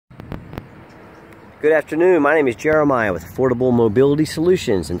Good afternoon, my name is Jeremiah with Affordable Mobility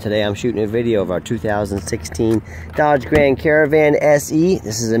Solutions, and today I'm shooting a video of our 2016 Dodge Grand Caravan SE.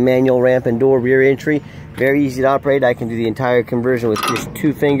 This is a manual ramp and door rear entry. Very easy to operate. I can do the entire conversion with just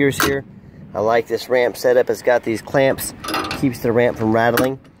 2 fingers here. I like this ramp setup. It's got these clamps, keeps the ramp from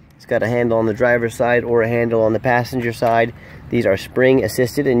rattling. It's got a handle on the driver's side or a handle on the passenger side. These are spring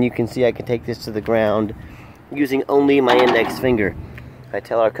assisted, and you can see I can take this to the ground using only my index finger. I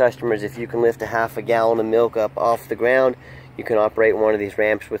tell our customers if you can lift a half a gallon of milk up off the ground, you can operate one of these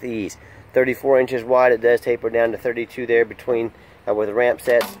ramps with ease. 34 inches wide, it does taper down to 32 there between where the ramp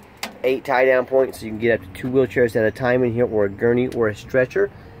sets. 8 tie down points, so you can get up to 2 wheelchairs at a time in here, or a gurney or a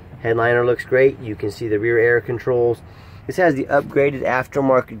stretcher. Headliner looks great. You can see the rear air controls. This has the upgraded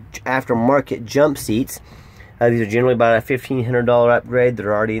aftermarket jump seats. These are generally about a $1,500 upgrade.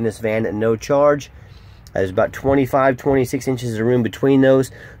 They're already in this van at no charge. There's about 26 inches of room between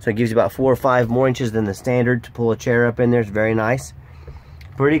those, so it gives you about 4 or 5 more inches than the standard to pull a chair up in there. It's very nice.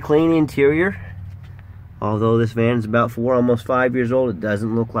 Pretty clean interior. Although this van is about 4, almost 5 years old, it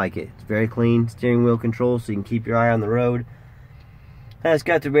doesn't look like it. It's very clean. Steering wheel control, so you can keep your eye on the road. And it's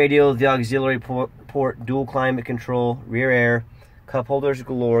got the radio, the auxiliary port, dual climate control, rear air, cup holders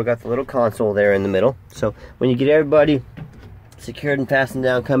galore. Got the little console there in the middle. So when you get everybody secured and fastened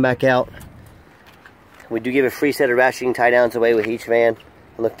down, come back out. We do give a free set of ratcheting tie downs away with each van.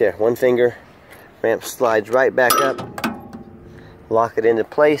 And look there, 1 finger, ramp slides right back up, lock it into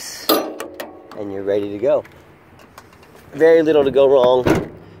place, and you're ready to go. Very little to go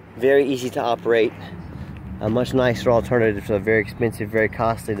wrong, very easy to operate. A much nicer alternative to a very expensive, very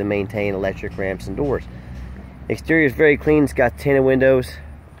costly to maintain electric ramps and doors. Exterior is very clean. It's got tinted windows.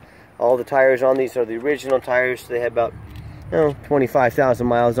 All the tires on these are the original tires, so they have about 25,000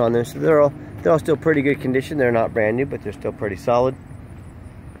 miles on them, so they're all still pretty good condition. They're not brand new, but they're still pretty solid.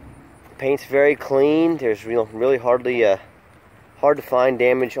 Paint's very clean. There's really hard to find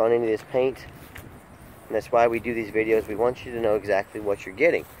damage on any of this paint, and that's why we do these videos. We want you to know exactly what you're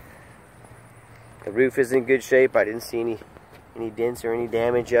getting. The roof is in good shape. I didn't see any dents or any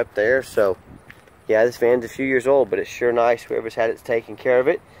damage up there. So yeah, this van's a few years old, but it's sure nice. Whoever's had it's taken care of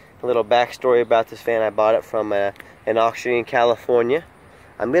it. A little backstory about this van: I bought it from an auction in California.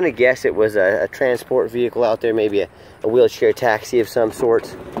 I'm gonna guess it was a transport vehicle out there, maybe a wheelchair taxi of some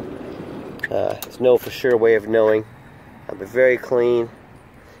sort. There's no for sure way of knowing, but very clean.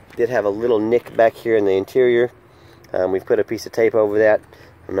 Did have a little nick back here in the interior. We've put a piece of tape over that.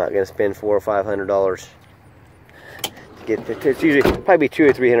 I'm not gonna spend $400 or $500 to get. It's usually probably $200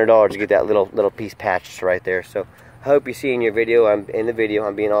 or $300 to get that little piece patched right there. So I hope you see in your video. I'm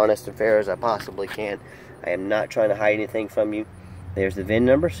being honest and fair as I possibly can. I am not trying to hide anything from you. There's the VIN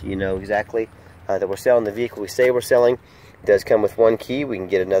number, so you know exactly that we're selling the vehicle we say we're selling. It does come with 1 key. We can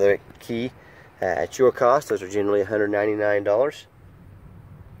get another key at your cost. Those are generally $199.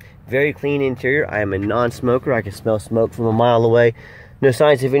 Very clean interior. I am a non-smoker. I can smell smoke from a mile away. No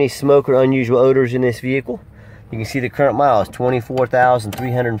signs of any smoke or unusual odors in this vehicle. You can see the current miles,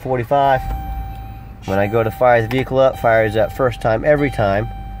 24,345. When I go to fire the vehicle up, fires up first time every time.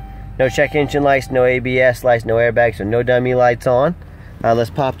 No check engine lights, no ABS lights, no airbags, so no dummy lights on. Let's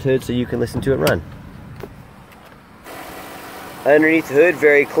pop the hood so you can listen to it run. Underneath the hood,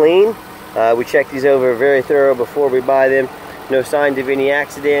 very clean. We check these over very thorough before we buy them. No signs of any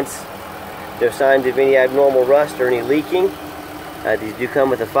accidents. No signs of any abnormal rust or any leaking. These do come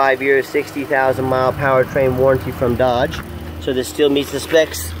with a 5-year, 60,000 mile powertrain warranty from Dodge. So this still meets the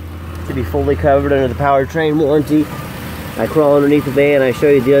specs to be fully covered under the powertrain warranty. I crawl underneath the van, I show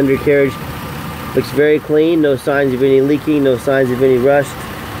you the undercarriage. Looks very clean, no signs of any leaking, no signs of any rust,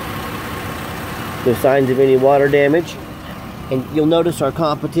 no signs of any water damage. And you'll notice our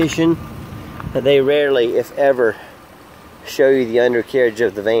competition, that they rarely, if ever, show you the undercarriage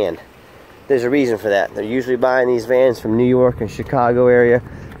of the van. There's a reason for that. They're usually buying these vans from New York and Chicago area,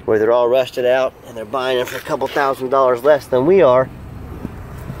 where they're all rusted out, and they're buying them for a couple $1,000s less than we are.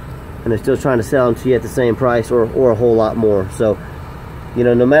 And they're still trying to sell them to you at the same price or a whole lot more. So, you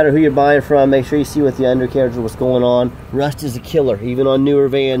know, no matter who you're buying from, make sure you see what the undercarriage or what's going on. Rust is a killer, even on newer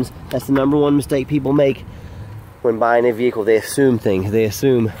vans. That's the #1 mistake people make when buying a vehicle. They assume things. They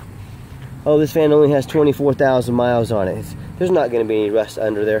assume, oh, this van only has 24,000 miles on it. There's not going to be any rust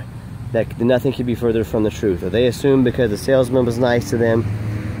under there. Nothing could be further from the truth. Or they assume because the salesman was nice to them.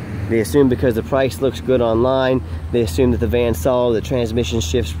 They assume because the price looks good online. They assume that the van's solid, the transmission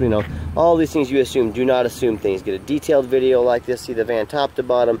shifts, you know, all these things you assume. Do not assume things. Get a detailed video like this, see the van top to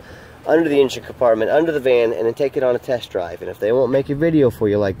bottom, under the engine compartment, under the van, and then take it on a test drive. And if they won't make a video for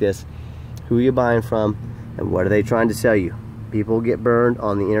you like this, who are you buying from, and what are they trying to sell you? People get burned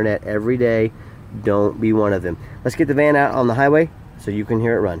on the internet every day. don't be one of them. Let's get the van out on the highway so you can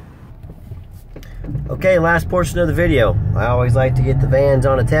hear it run. Okay, last portion of the video. I always like to get the vans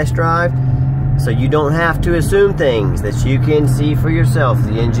on a test drive so you don't have to assume things, that you can see for yourself.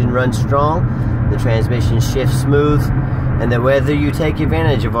 The engine runs strong, the transmission shifts smooth, and that whether you take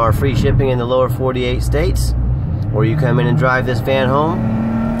advantage of our free shipping in the lower 48 states or you come in and drive this van home,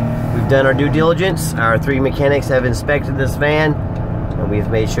 we've done our due diligence. Our 3 mechanics have inspected this van and we've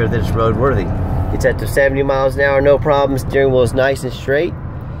made sure that it's roadworthy. It's up to 70 miles an hour, no problem. Steering wheel is nice and straight.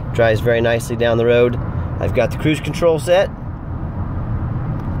 Drives very nicely down the road. I've got the cruise control set.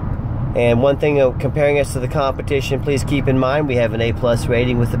 And one thing comparing us to the competition, please keep in mind we have an A+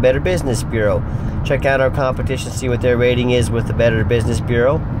 rating with the Better Business Bureau. Check out our competition, see what their rating is with the Better Business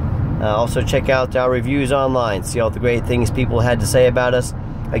Bureau. Also check out our reviews online, see all the great things people had to say about us.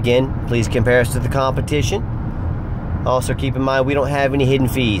 Again, please compare us to the competition. Also keep in mind we don't have any hidden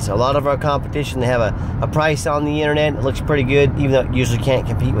fees. A lot of our competition, they have a price on the internet. It looks pretty good, even though it usually can't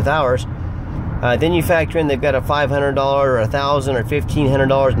compete with ours. Then you factor in they've got a $500 or $1,000 or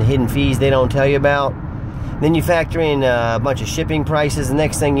 $1,500 in hidden fees they don't tell you about. Then you factor in a bunch of shipping prices. The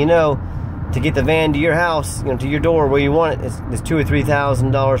next thing you know, to get the van to your house, to your door where you want it, it's $2,000 or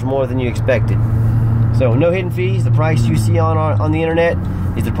 $3,000 more than you expected. So no hidden fees. The price you see on the internet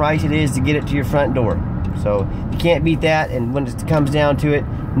is the price it is to get it to your front door. So you can't beat that, and when it comes down to it,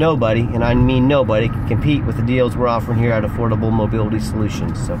 nobody, and I mean nobody, can compete with the deals we're offering here at Affordable Mobility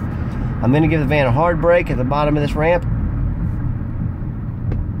Solutions. So I'm going to give the van a hard brake at the bottom of this ramp.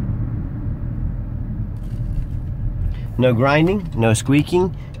 No grinding, no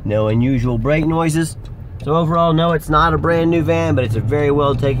squeaking, no unusual brake noises. So overall, no, it's not a brand new van, but it's a very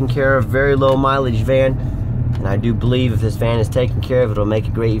well taken care of, very low mileage van. And I do believe if this van is taken care of, it'll make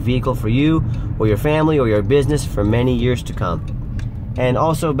a great vehicle for you or your family or your business for many years to come. And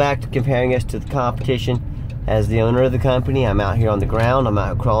also back to comparing us to the competition, as the owner of the company, I'm out here on the ground, I'm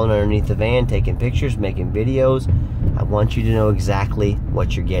out crawling underneath the van, taking pictures, making videos. I want you to know exactly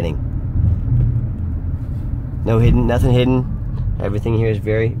what you're getting. No hidden, nothing hidden. Everything here is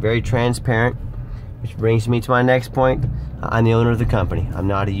very, very transparent. Which brings me to my next point. I'm the owner of the company. I'm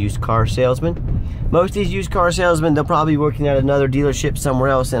not a used car salesman. Most of these used car salesmen, they'll probably be working at another dealership somewhere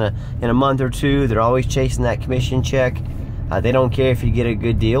else in a month or two. They're always chasing that commission check. They don't care if you get a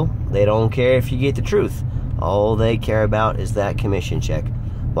good deal. They don't care if you get the truth. All they care about is that commission check.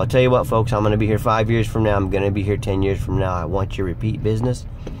 Well, I'll tell you what, folks, I'm going to be here 5 years from now. I'm going to be here 10 years from now. I want your repeat business.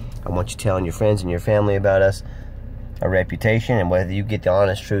 I want you telling your friends and your family about us. Our reputation and whether you get the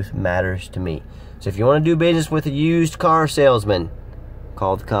honest truth matters to me. So if you want to do business with a used car salesman,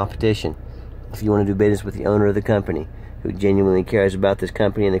 call the competition. If you want to do business with the owner of the company who genuinely cares about this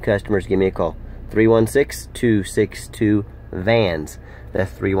company and the customers, give me a call. 316-262-VANS.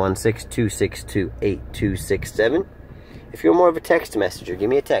 That's 316-262-8267. If you're more of a text messenger, give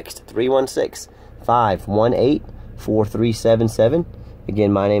me a text. 316-518-4377.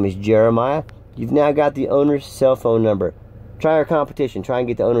 Again, my name is Jeremiah. You've now got the owner's cell phone number. Try our competition. Try and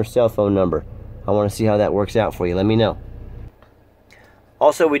get the owner's cell phone number. I want to see how that works out for you. Let me know.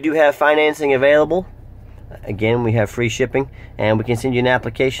 Also, we do have financing available. Again, we have free shipping, and we can send you an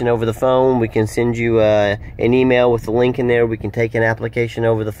application over the phone. We can send you an email with the link in there. We can take an application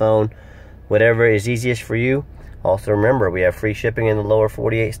over the phone. Whatever is easiest for you. Also, remember, we have free shipping in the lower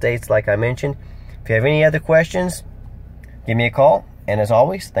 48 states, like I mentioned. If you have any other questions, give me a call. And as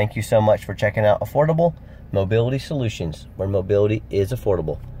always, thank you so much for checking out Affordable Mobility Solutions, where mobility is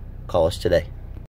affordable. Call us today.